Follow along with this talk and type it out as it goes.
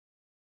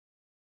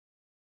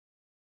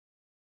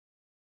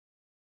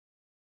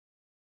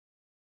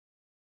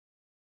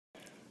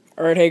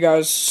Alright, hey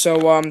guys,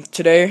 so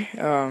today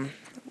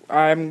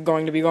I'm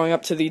going to be going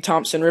up to the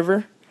Thompson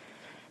River,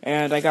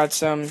 and I got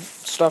some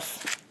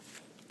stuff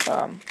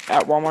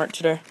at Walmart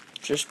today,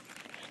 just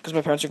because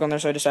my parents are going there,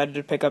 so I decided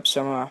to pick up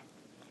some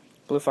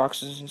blue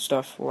foxes and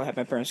stuff. Well, I had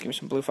my parents give me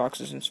some blue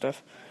foxes and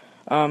stuff.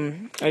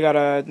 I got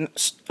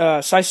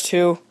a size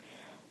 2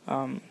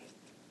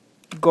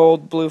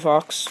 gold blue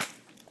fox,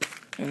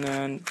 and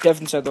then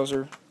Devin said those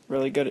are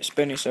really good at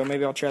spinning, so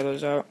maybe I'll try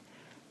those out.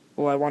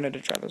 Well, I wanted to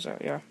try those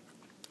out, yeah.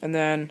 And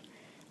then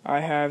I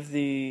have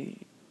the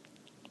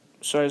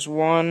size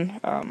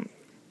 1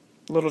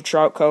 little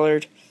trout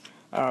colored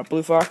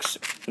blue fox,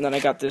 and then I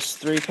got this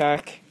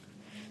 3-pack.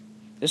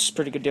 This is a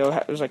pretty good deal.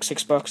 It was like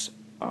 $6.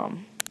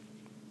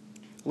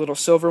 Little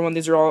silver one.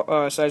 These are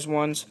all size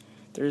 1s.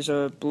 There's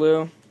a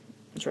blue.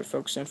 I'll try to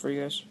focus in for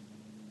you guys.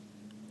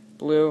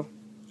 Blue,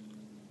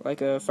 like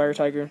a fire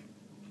tiger,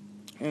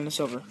 and a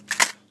silver.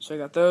 So I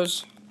got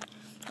those.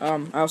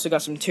 I also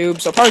got some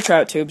tubes. I'll probably try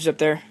out tubes up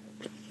there,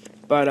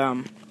 but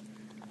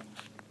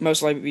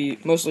mostly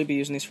be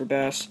using these for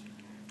bass.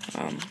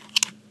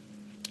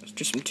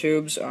 Just some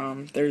tubes.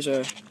 There's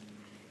a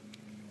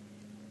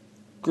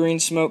green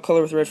smoke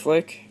color with red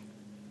flake,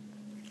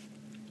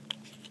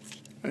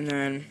 and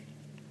then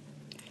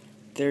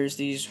there's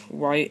these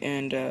white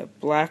and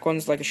black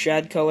ones, like a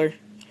shad color,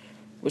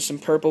 with some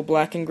purple,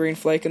 black, and green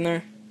flake in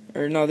there.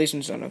 Or no, these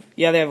ones don't have.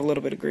 Yeah, they have a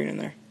little bit of green in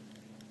there,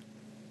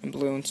 and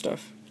blue and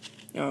stuff.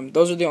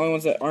 Those are the only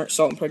ones that aren't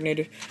salt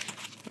impregnated.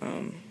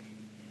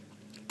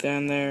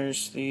 Then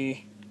there's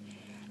the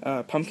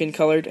pumpkin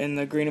colored and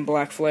the green and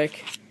black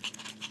flake.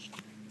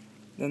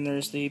 Then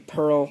there's the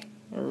pearl,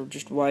 or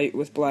just white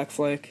with black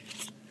flake.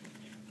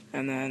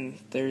 And then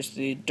there's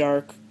the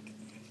dark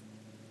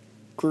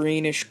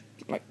greenish,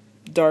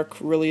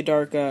 really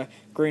dark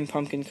green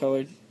pumpkin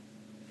colored.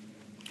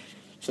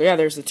 So yeah,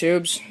 there's the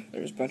tubes.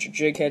 There's a bunch of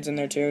jig heads in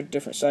there too,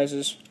 different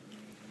sizes.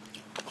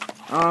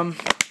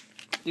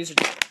 These are.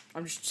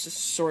 I'm just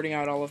sorting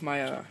out all of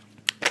my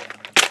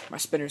my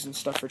spinners and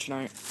stuff for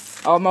tonight.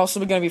 I'm also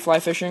gonna be fly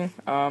fishing.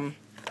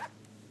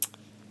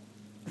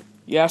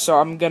 Yeah,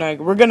 so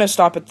we're gonna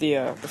stop at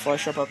the fly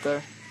shop up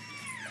there.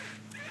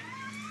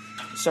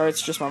 Sorry,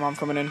 it's just my mom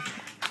coming in.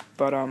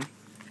 But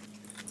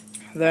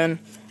then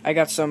I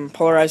got some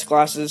polarized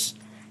glasses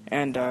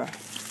and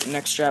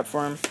neck strap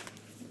for him,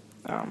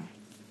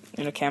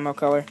 in a camo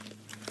color.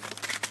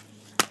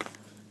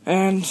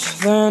 And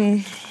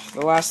then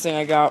the last thing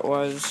I got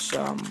was,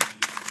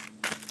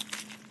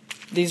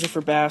 these are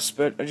for bass,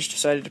 but I just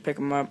decided to pick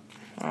them up.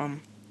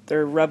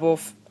 They're Rebel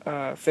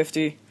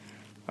 50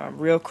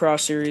 Real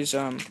Cross Series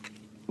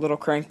little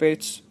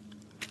crankbaits.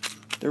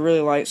 They're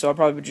really light, so I'll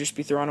probably just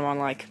be throwing them on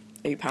like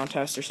 8-pound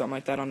test or something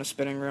like that on a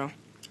spinning reel.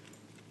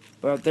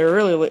 But they're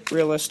really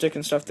realistic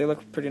and stuff. They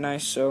look pretty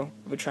nice, so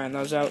I'll be trying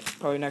those out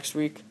probably next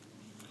week.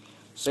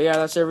 So yeah,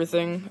 that's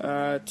everything.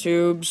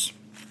 Tubes,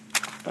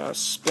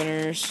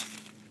 spinners,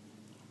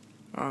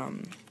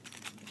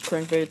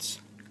 crankbaits,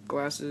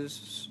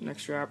 glasses, neck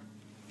strap.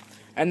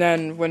 And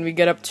then when we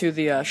get up to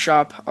the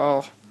shop,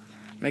 I'll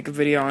make a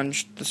video on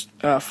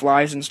the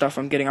flies and stuff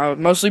I'm getting. I'll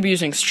mostly be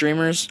using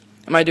streamers.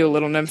 I might do a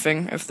little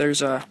nymphing if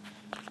there's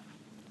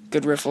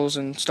good riffles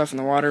and stuff in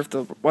the water, if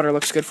the water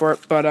looks good for it.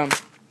 But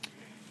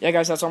yeah,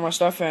 guys, that's all my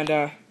stuff,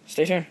 and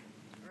stay tuned.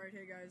 Alright,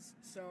 hey guys,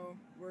 so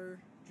we're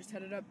just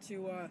headed up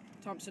to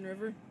Thompson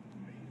River.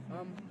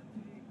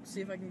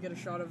 See if I can get a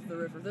shot of the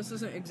river. This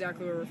isn't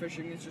exactly where we're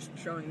fishing, it's just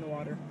showing the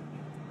water.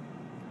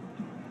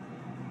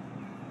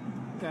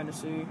 Kind of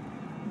see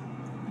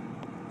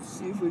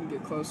if we can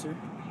get closer.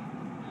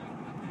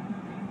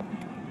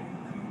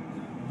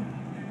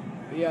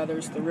 But yeah,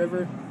 there's the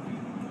river.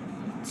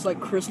 It's like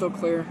crystal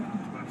clear.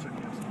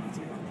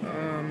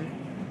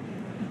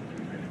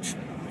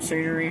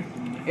 Scenery.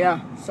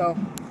 Yeah, so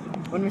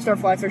when we start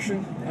fly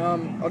fishing,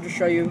 I'll just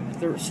show you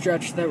the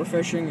stretch that we're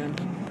fishing, and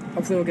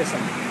hopefully we'll get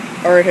some.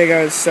 Alright, hey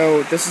guys,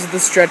 so this is the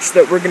stretch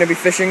that we're going to be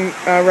fishing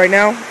right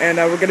now, and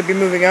we're going to be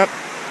moving up.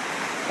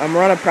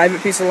 We're on a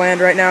private piece of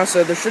land right now,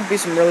 so there should be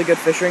some really good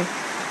fishing.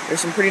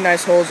 There's some pretty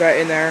nice holes right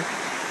in there.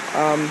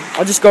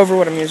 I'll just go over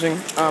what I'm using.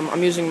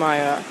 I'm using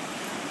my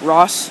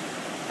Ross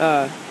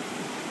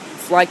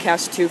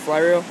Flycast 2 fly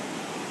reel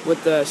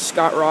with the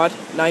Scott rod,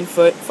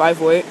 9-foot,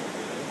 5-weight,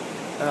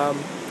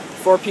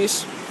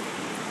 4-piece.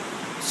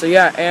 So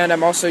yeah, and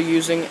I'm also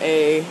using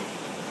a,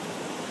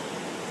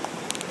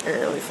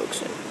 here, let me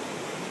focus in,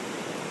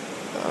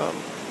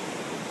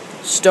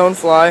 stone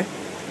fly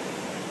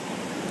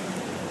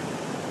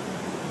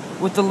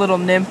with the little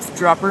nymph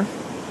dropper,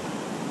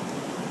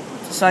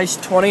 size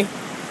 20.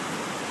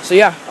 So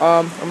yeah,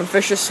 I'm gonna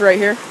fish this right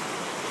here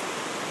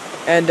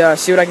and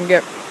see what I can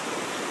get.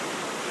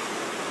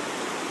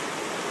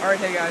 Alright,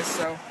 hey guys,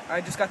 so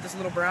I just got this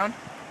little brown.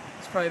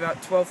 It's probably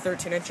about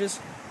 12-13 inches.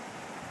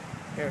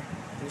 Here,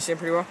 can you see him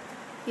pretty well?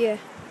 Yeah.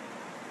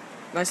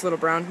 Nice little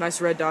brown, nice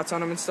red dots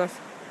on him and stuff.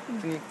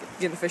 Can you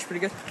get the fish pretty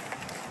good?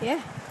 Yeah.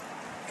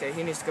 Okay,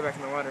 he needs to go back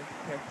in the water.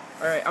 Here.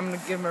 Alright, I'm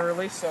gonna give him a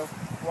release, so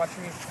watch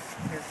me.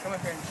 Here, come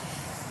up here.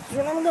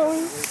 What I'm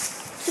going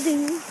to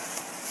do.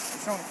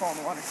 don't want to fall in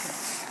the water.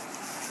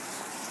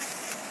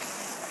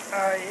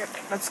 Yep,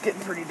 that's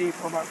getting pretty deep.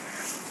 Hold on. I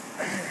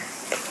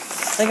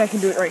think I can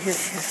do it right here.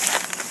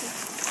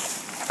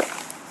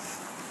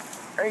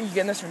 Are you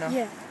getting this or no?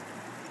 Yeah.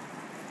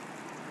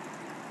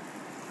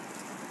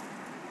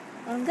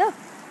 Let him go.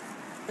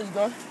 Is it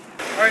going?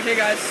 Alright, hey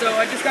guys, so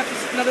I just got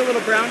this another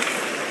little brown,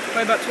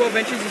 by about 12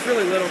 inches. He's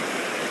really little.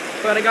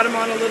 But I got him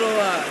on a little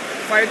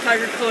fire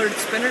tiger colored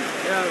spinner,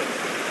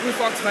 Blue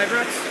Fox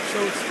Vibrax,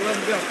 so it's let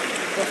him go.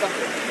 Go fuck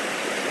it.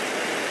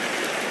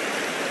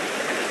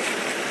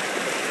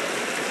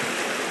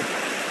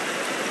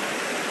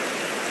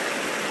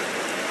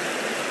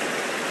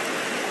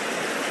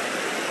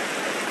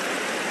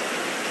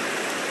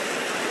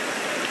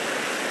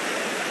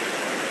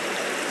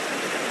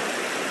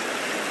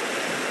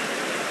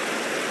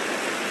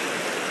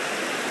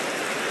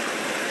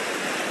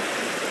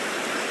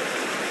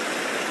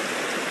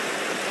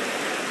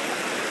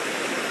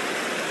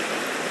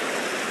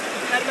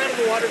 I had him out of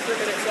the water for a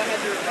minute, so I had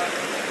to revive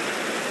him.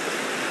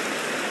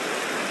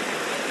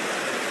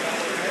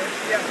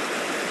 Yeah.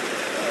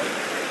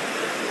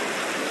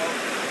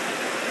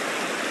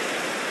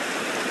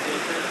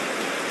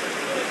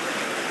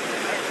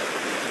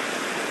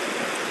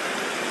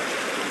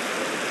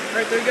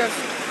 Alright, there he goes.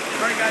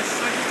 Alright guys,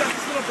 so I just got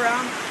this little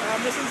brown.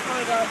 This one's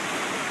probably about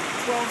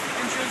 12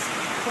 inches,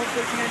 13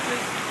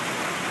 inches.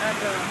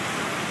 And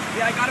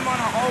yeah, I got him on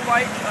an all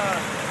white,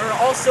 or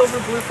all silver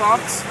Blue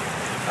Fox.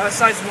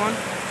 Size 1.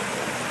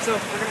 So we're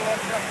gonna let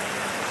it go.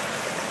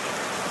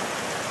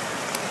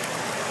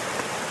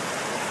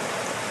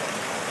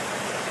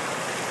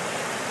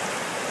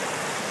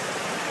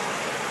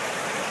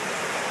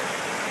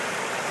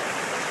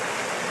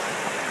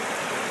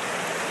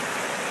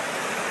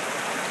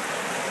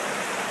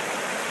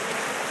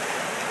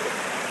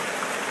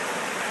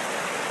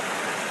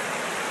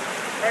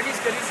 Alright, he's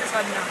good. He's just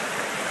hiding now.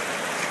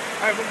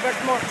 Alright, we'll be back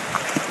tomorrow.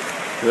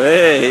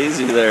 Hey,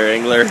 easy there,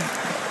 angler.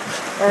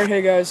 Alright,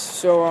 hey guys,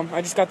 so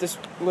I just got this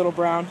little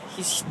brown.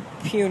 He's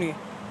puny.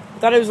 I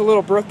thought it was a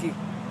little brookie.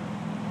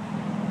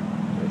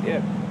 But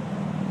yeah.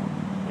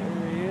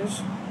 There he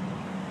is.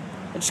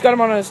 I just got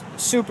him on a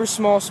super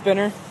small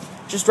spinner.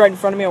 Just right in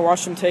front of me. I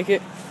watched him take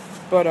it.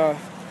 But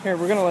here,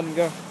 we're gonna let him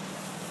go.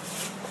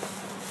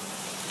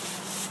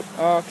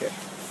 Okay.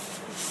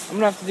 I'm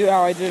gonna have to do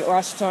how I did it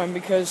last time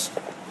because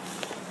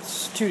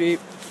it's too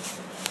deep.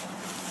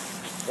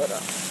 But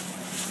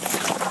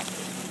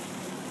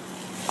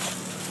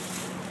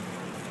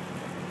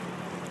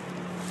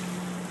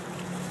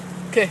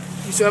okay,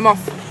 you swim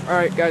off.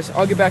 Alright guys,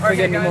 I'll get back if I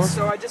get any more.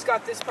 So I just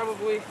got this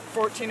probably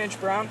 14-inch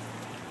brown.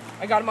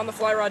 I got him on the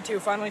fly rod too.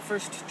 Finally,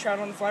 first trout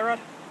on the fly rod.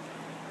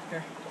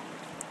 Here.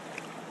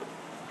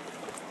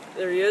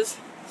 There he is.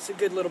 It's a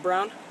good little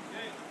brown.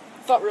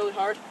 Fought really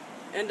hard.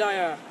 And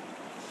I,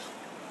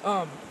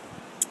 what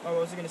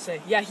was I gonna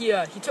say? Yeah,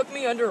 he took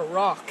me under a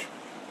rock.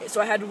 So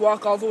I had to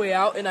walk all the way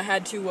out and I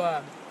had to,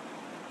 are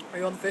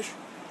you on the fish?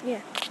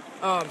 Yeah.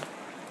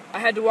 I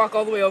had to walk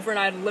all the way over and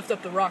I had to lift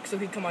up the rock so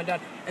he'd come on down.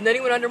 And then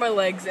he went under my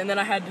legs and then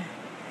I had to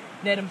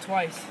net him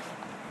twice.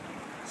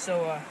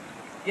 So,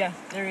 yeah,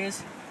 there he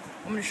is.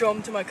 I'm going to show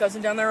him to my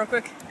cousin down there real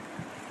quick.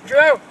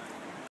 Drew!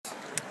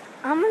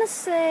 I'm going to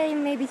say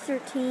maybe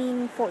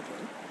 13, 14.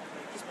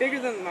 He's bigger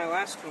than my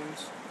last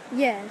ones.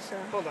 Yeah, so.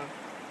 Hold on.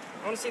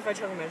 I want to see if I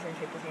have a measuring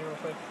tape with me real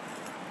quick.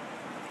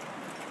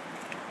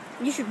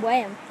 You should weigh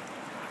him.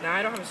 Nah,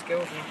 I don't have a scale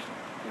with me.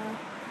 No.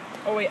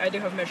 Oh wait, I do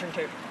have measuring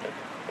tape.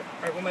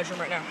 Alright, we'll measure him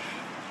right now.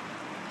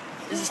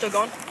 Is it still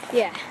going?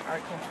 Yeah.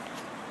 Alright, cool.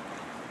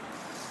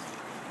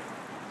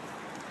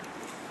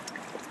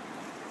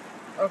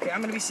 Okay, I'm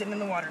gonna be sitting in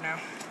the water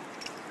now.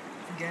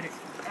 Forget it.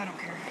 I don't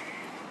care.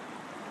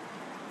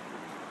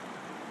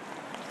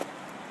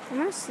 I'm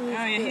gonna see.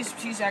 Oh yeah,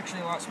 he's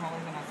actually a lot smaller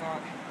than I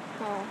thought.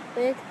 Oh,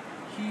 big?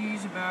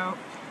 He's about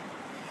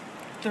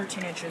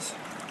 13 inches.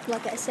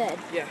 Like I said.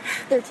 Yeah.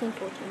 13,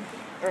 14.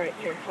 Alright,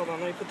 here, hold on,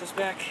 let me put this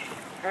back.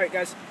 Alright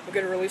guys, we'll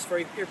get a release for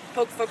you. Here,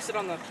 focus it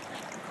on the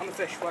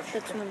fish. Watch.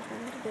 That's what I'm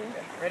trying to do.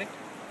 Okay, ready?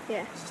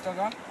 Yeah. Is it still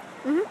going?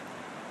 Mm-hmm.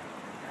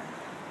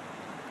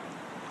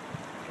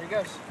 Here he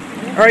goes.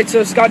 Alright,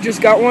 so Scott just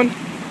got one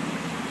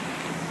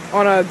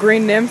on a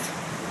green nymph.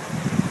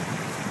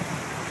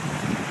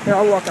 Here,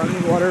 I'll walk out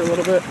in the water a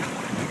little bit.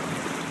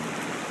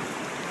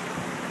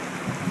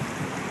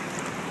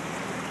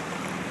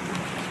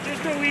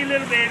 Just a wee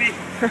little baby.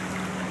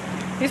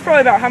 He's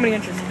probably about how many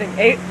inches? You think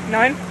 8,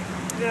 9?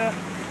 Yeah.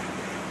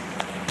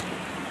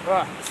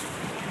 Ah.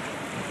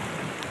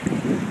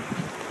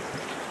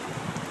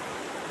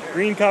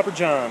 Green Copper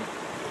John.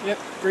 Yep,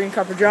 green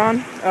Copper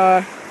John.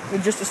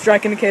 With just a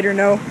strike indicator,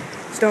 no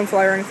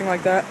stonefly or anything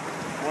like that.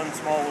 One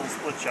small little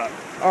split shot.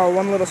 Oh,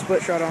 one little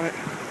split shot on it.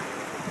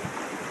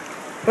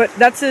 But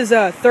that's his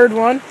third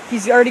one. He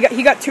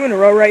got 2 in a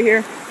row right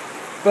here.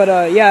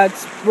 But yeah,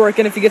 it's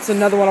working. If he gets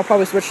another one, I'll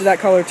probably switch to that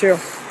color too.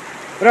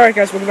 But alright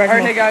guys, we'll go back.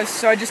 Alright, hey guys,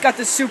 so I just got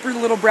this super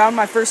little brown,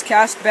 my first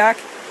cast back,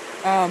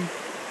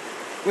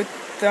 with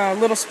the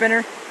little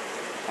spinner.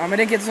 I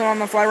didn't get this one on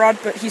the fly rod,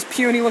 but he's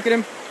puny, look at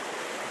him.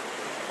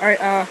 Alright,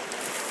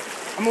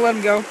 I'm gonna let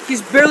him go.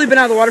 He's barely been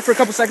out of the water for a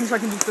couple seconds, so I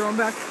can just throw him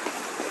back.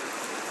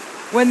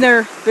 When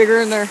they're bigger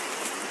and they're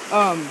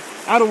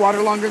out of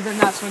water longer, then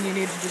that's when you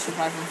need to just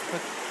revive them.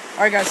 But,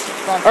 alright guys,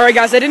 bye. Alright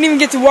guys, I didn't even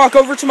get to walk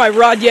over to my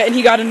rod yet, and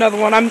he got another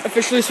one. I'm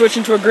officially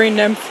switching to a green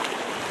nymph.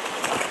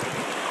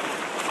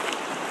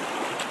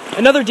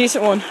 Another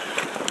decent one.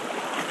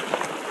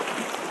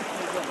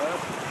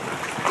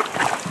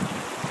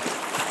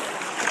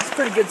 It's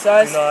pretty good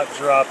size. Do not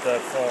drop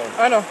that phone.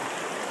 I know.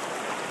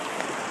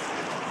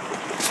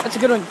 That's a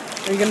good one.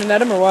 Are you gonna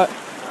net him or what?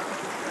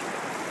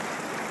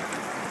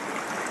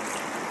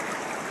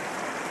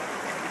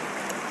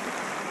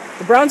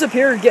 The browns up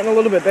here are getting a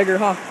little bit bigger,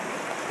 huh?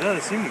 Yeah, they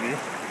seem to be.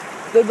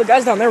 The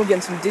guys down there were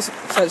getting some decent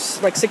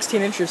size, like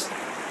 16 inches.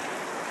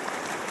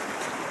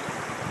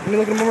 Let me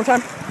look at him one more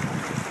time.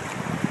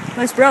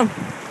 Nice brown.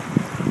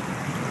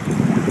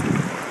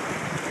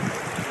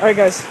 Alright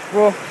guys,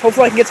 well,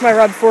 hopefully I can get to my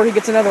rod before he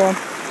gets another one.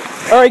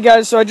 Alright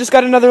guys, so I just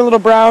got another little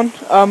brown.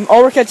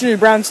 All we're catching is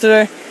browns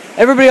today.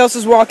 Everybody else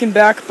is walking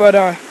back, but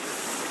I'm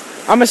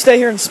gonna stay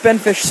here and spin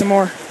fish some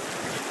more.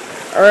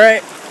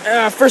 Alright,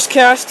 first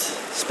cast,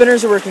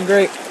 spinners are working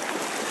great.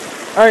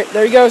 Alright,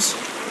 there he goes.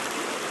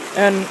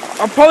 And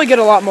I'll probably get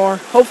a lot more.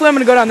 Hopefully I'm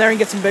gonna go down there and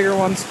get some bigger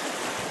ones.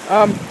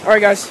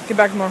 Alright guys, get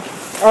back tomorrow.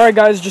 Alright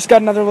guys, just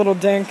got another little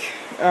dink.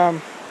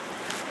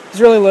 He's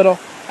really little.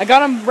 I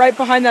got him right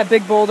behind that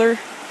big boulder,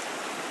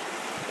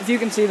 if you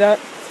can see that.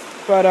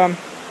 But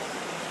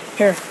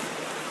here,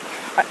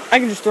 I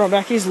can just throw him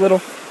back. He's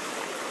little.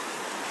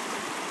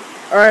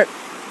 Alright,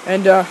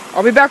 and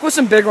I'll be back with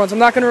some bigger ones. I'm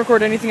not going to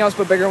record anything else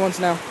but bigger ones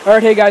now.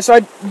 Alright, hey guys, so I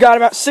got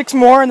about 6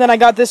 more, and then I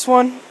got this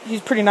one.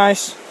 He's pretty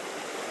nice.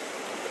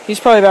 He's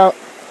probably about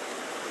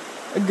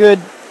a good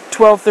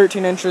 12,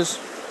 13 inches.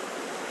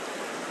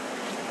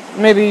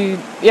 Maybe,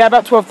 yeah,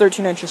 about 12,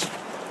 13 inches.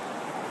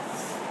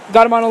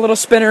 Got him on a little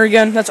spinner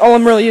again. That's all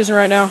I'm really using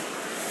right now.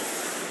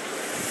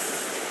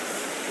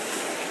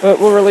 But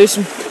we'll release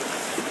him.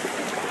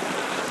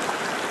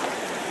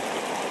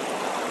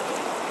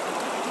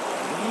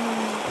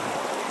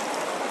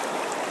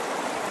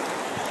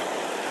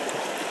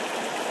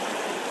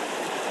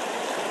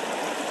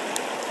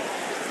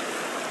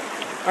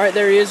 Alright,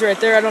 there he is right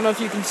there. I don't know if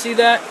you can see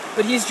that,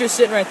 but he's just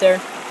sitting right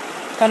there.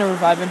 Kind of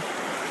reviving.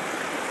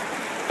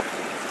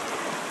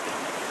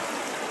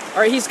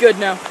 Alright, he's good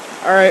now.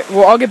 Alright,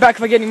 well, I'll get back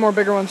if I get any more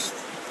bigger ones.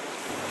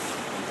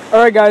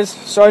 Alright, guys,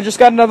 so I just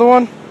got another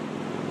one.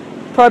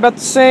 Probably about the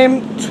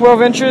same,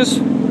 12 inches,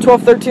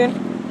 12,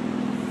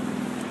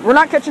 13. We're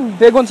not catching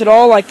big ones at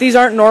all. Like, these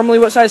aren't normally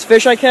what size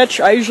fish I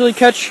catch. I usually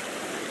catch,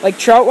 like,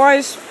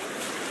 trout-wise,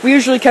 we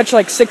usually catch,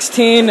 like,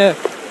 16 to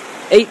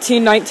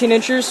 18, 19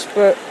 inches,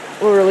 but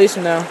we'll release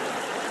him now.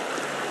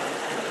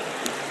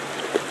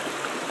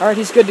 Alright,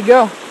 he's good to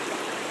go.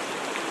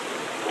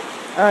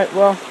 Alright,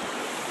 well,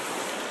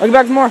 I'll get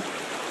back for more.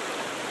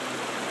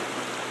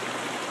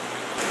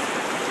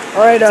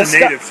 Alright,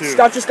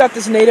 Scott just got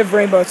this native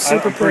rainbow. It's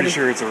super pretty. I'm pretty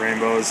sure it's a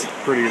rainbow, as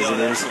pretty as it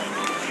is.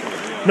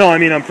 No, I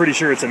mean, I'm pretty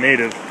sure it's a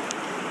native.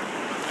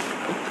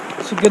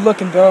 It's a good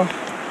looking bow.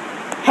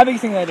 How big do you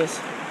think that is?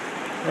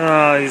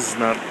 He's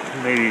not,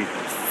 maybe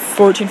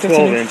 14, 15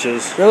 12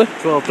 inches. Really?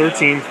 12,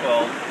 13. Yeah,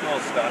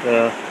 12 Scott.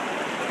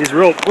 Yeah. He's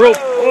real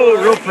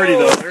pretty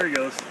though. There he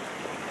goes.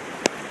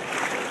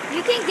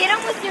 You can get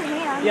him with your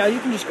hand. Yeah, you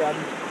can just grab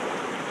him.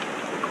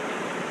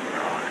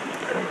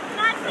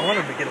 I want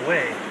him to get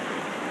away.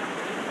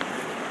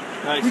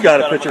 Nice. You got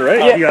a picture, right?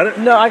 Yeah, you got it?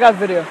 No, I got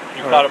video.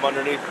 You caught him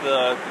underneath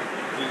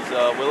these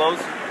willows?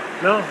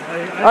 No.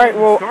 Alright,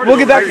 well, we'll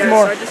get back for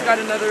more. So I just got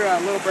another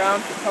little brown,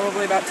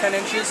 probably about 10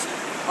 inches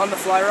on the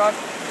fly rod.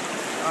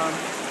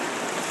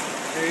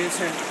 There he is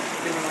here.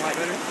 Give him a light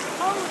better.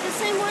 Oh, the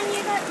same one you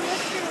got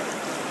yesterday.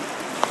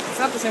 It's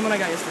not the same one I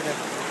got yesterday.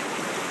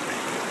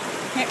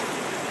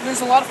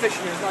 There's a lot of fish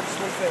in here, it's not just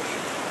one fish.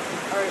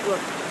 Alright, look.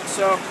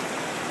 So,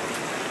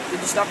 did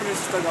you stop or is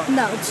it still going?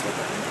 No, it's still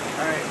going.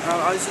 Alright,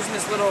 I was using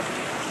this little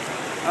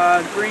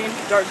dark green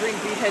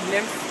beadhead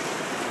nymph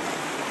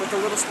with a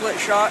little split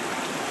shot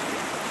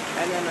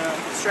and then a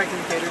strike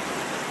indicator.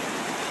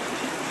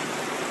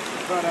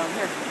 But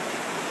here,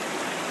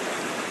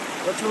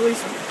 let's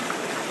release him.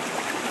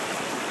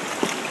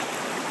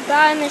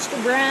 Bye, Mr.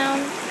 Brown.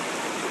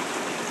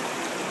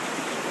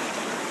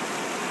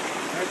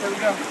 Alright, there we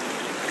go.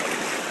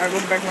 Alright,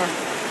 we'll get back more.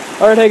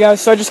 Alright, hey guys,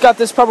 so I just got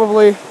this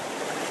probably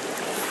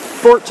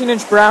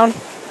 14-inch brown.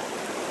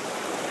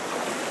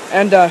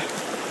 And,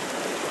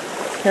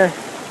 here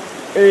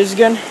he is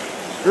again.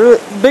 Really,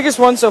 biggest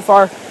one so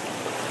far.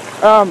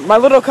 My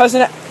little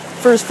cousin,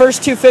 for his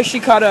first 2 fish, he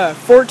caught a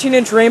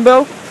 14-inch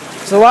rainbow.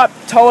 It's a lot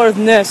taller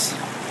than this.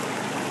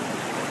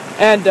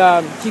 And,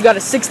 he got a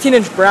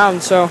 16-inch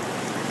brown, so.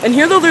 And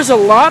here, though, there's a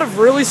lot of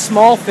really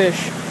small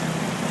fish.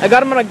 I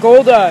got him on a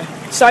gold,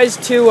 size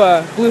 2,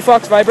 Blue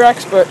Fox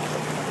Vibrax, but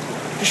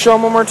just show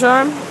him one more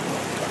time.